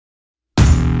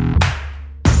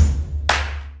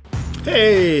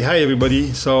Hey, hi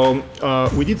everybody. So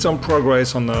we did some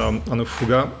progress on the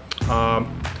Fouga.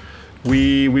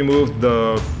 We removed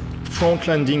the front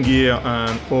landing gear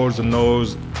and all the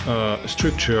nose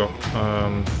structure.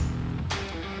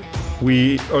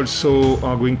 We also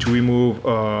are going to remove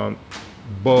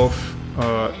both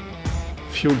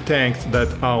fuel tanks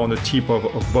that are on the tip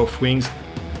of both wings,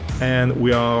 and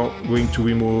we are going to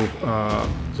remove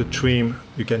the trim.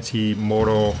 You can see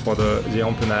motor for the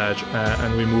empennage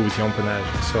and remove the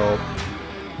empennage. So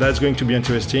that's going to be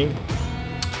interesting.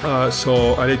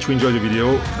 So I'll let you enjoy the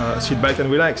video. Sit back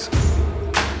and relax.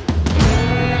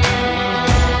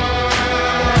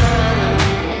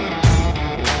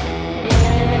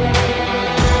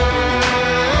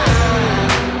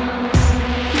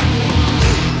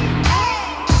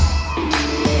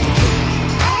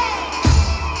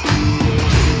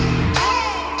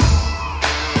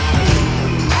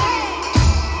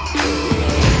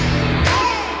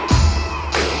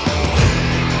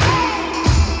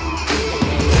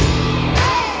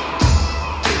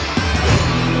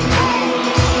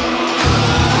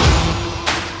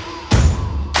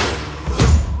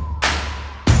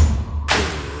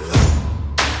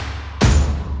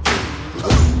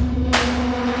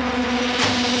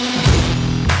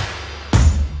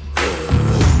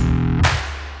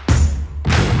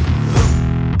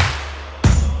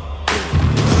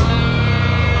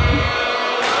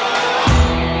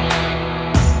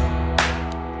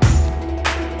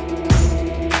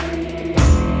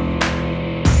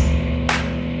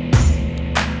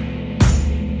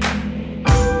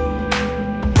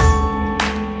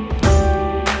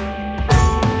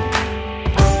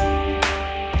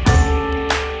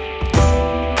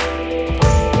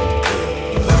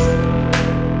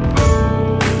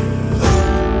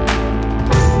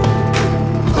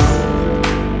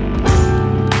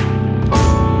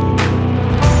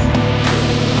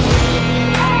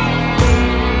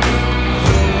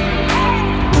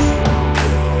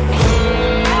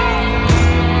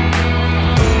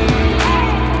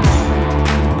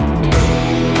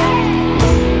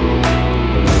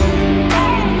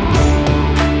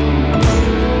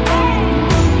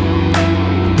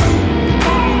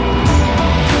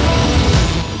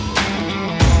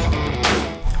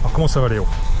 Comment ça va Léo?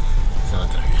 Ça va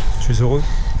très bien. Tu es heureux?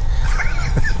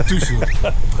 Toujours.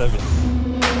 Très bien.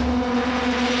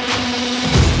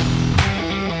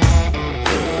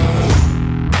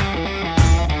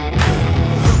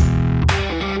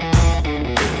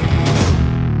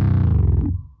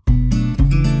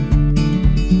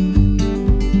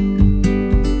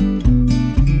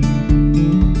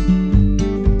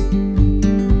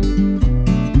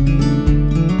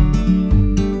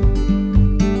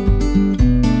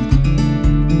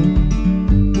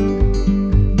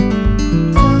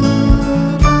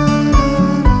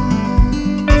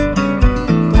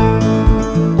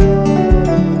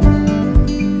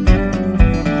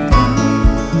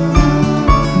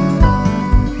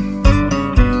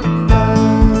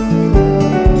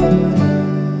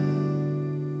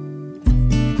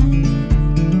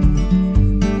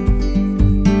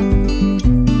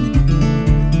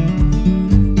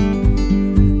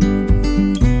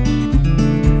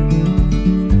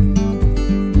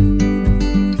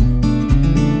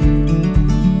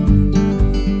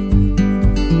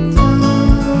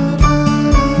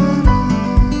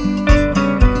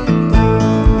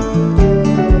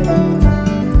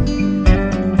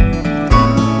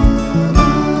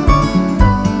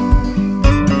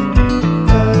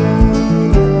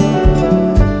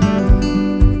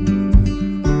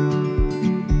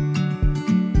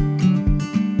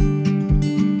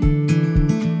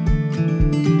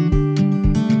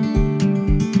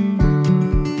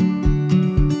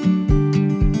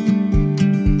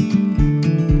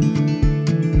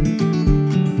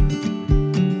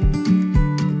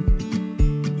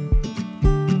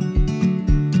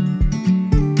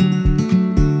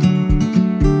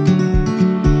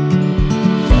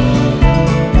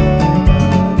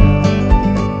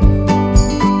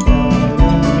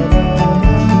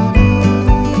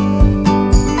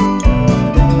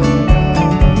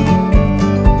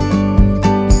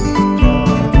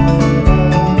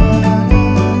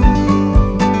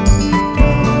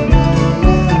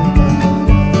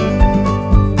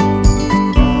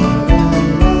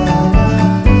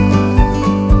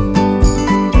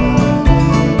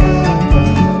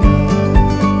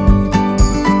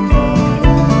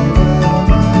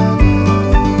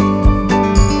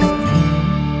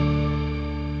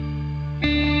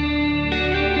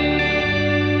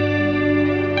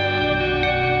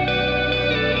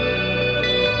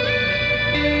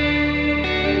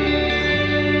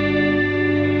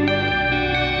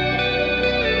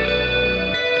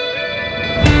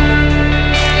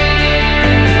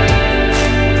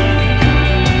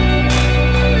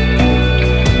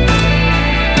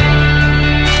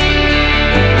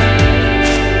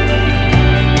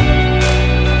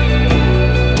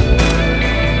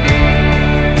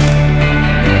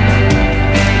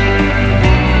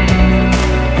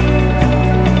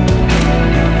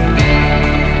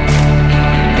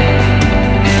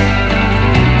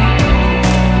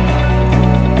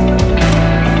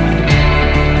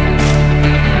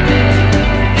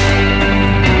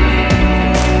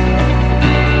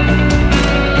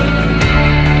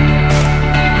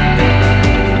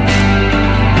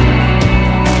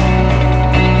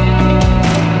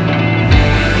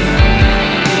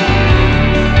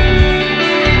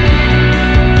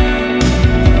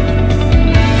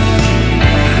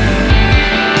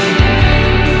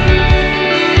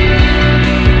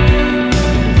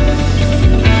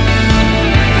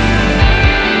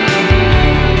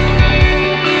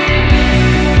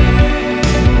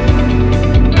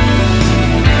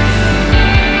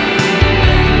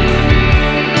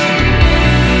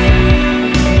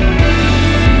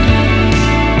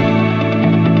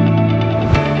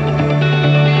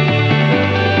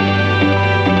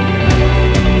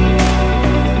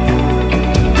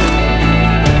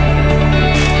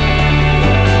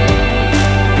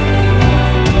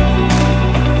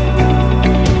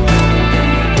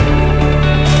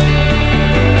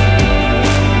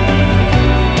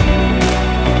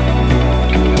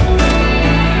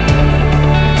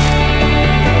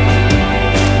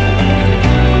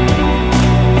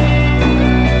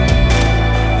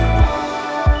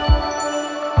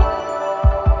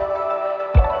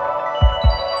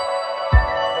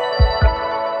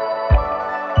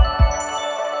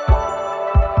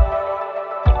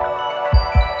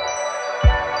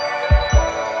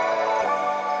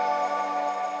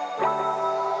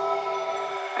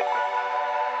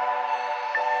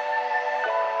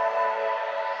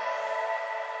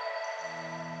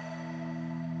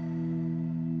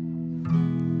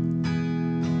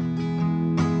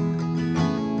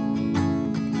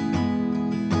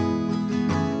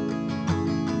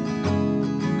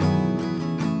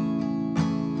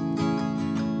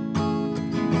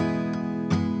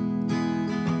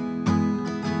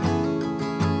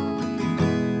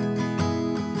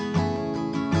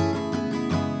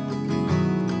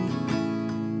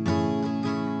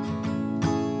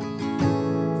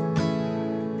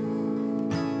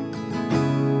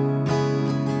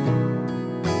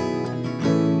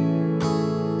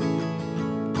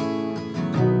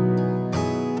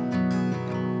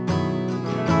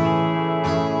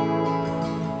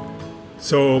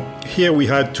 So here we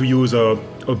had to use a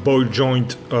ball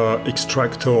joint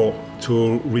extractor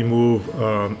to remove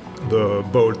the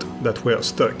bolt that were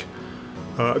stuck.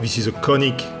 This is a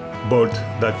conic bolt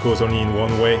that goes only in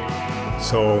one way,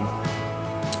 so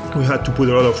we had to put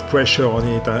a lot of pressure on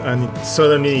it, and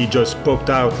suddenly it just popped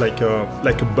out like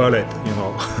a bullet, you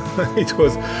know. It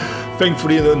was,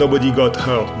 thankfully nobody got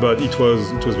hurt, but it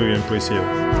was very impressive.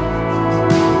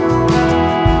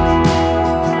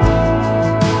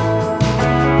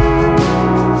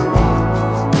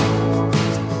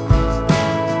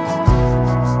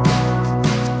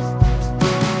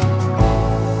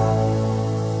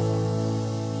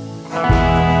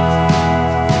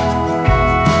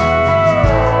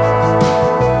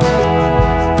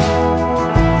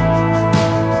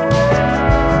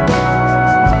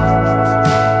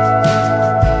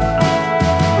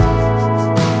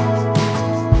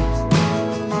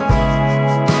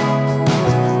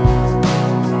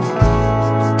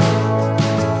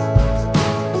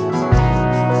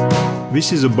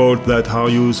 This is a bolt that are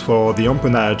used for the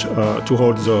empennage, to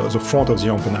hold the front of the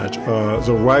empennage.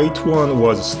 The right one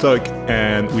was stuck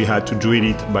and we had to drill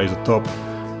it by the top,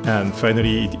 and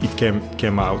finally it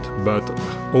came out, but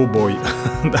oh boy,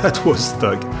 that was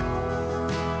stuck.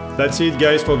 That's it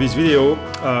guys for this video.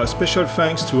 Special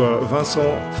thanks to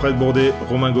Vincent, Fred Bourdet,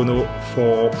 Romain Gonneau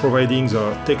for providing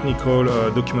the technical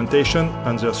documentation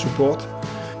and their support.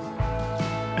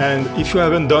 And if you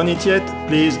haven't done it yet,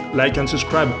 please like and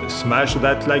subscribe, smash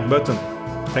that like button.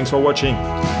 Thanks for watching.